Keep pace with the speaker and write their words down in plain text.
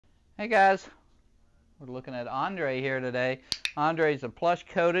Hey guys, we're looking at Andre here today. Andre's a plush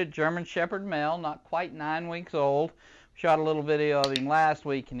coated German Shepherd male, not quite 9 weeks old. We shot a little video of him last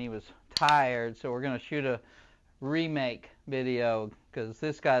week and he was tired, so we're going to shoot a remake video because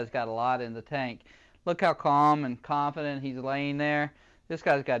this guy's got a lot in the tank. Look how calm and confident he's laying there. This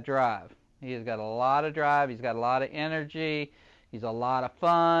guy's got drive. He has got a lot of drive, he's got a lot of energy, he's a lot of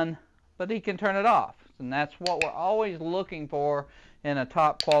fun, but he can turn it off. And that's what we're always looking for in a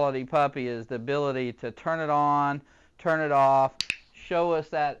top quality puppy, is the ability to turn it on, turn it off, show us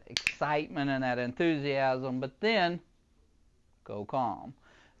that excitement and that enthusiasm, but then go calm.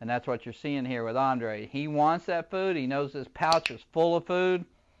 And that's what you're seeing here with Andre. He wants that food. He knows this pouch is full of food.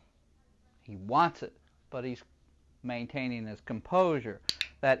 He wants it, but he's maintaining his composure.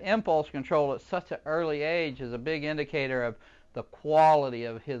 That impulse control at such an early age is a big indicator of the quality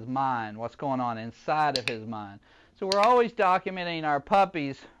of his mind, what's going on inside of his mind. So we're always documenting our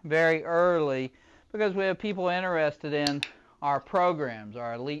puppies very early because we have people interested in our programs.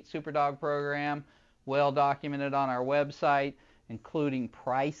 Our Elite Super Dog program, well documented on our website, including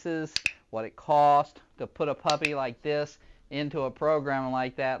prices, what it costs to put a puppy like this into a program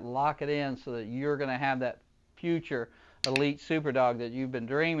like that, lock it in so that you're going to have that future Elite Super Dog that you've been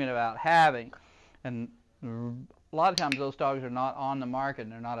dreaming about having. And a lot of times those dogs are not on the market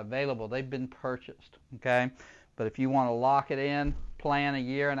and they're not available. They've been purchased, okay? But if you want to lock it in, plan a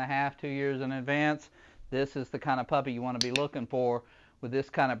year and a half, 2 years in advance, this is the kind of puppy you want to be looking for, with this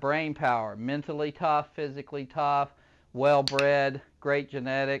kind of brain power. Mentally tough, physically tough, well-bred, great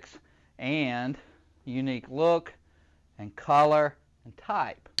genetics, and unique look and color and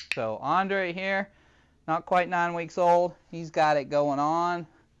type. So Andre here, not quite 9 weeks old. He's got it going on.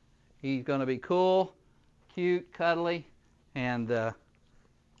 He's going to be cool, cute, cuddly, and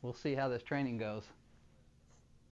we'll see how this training goes.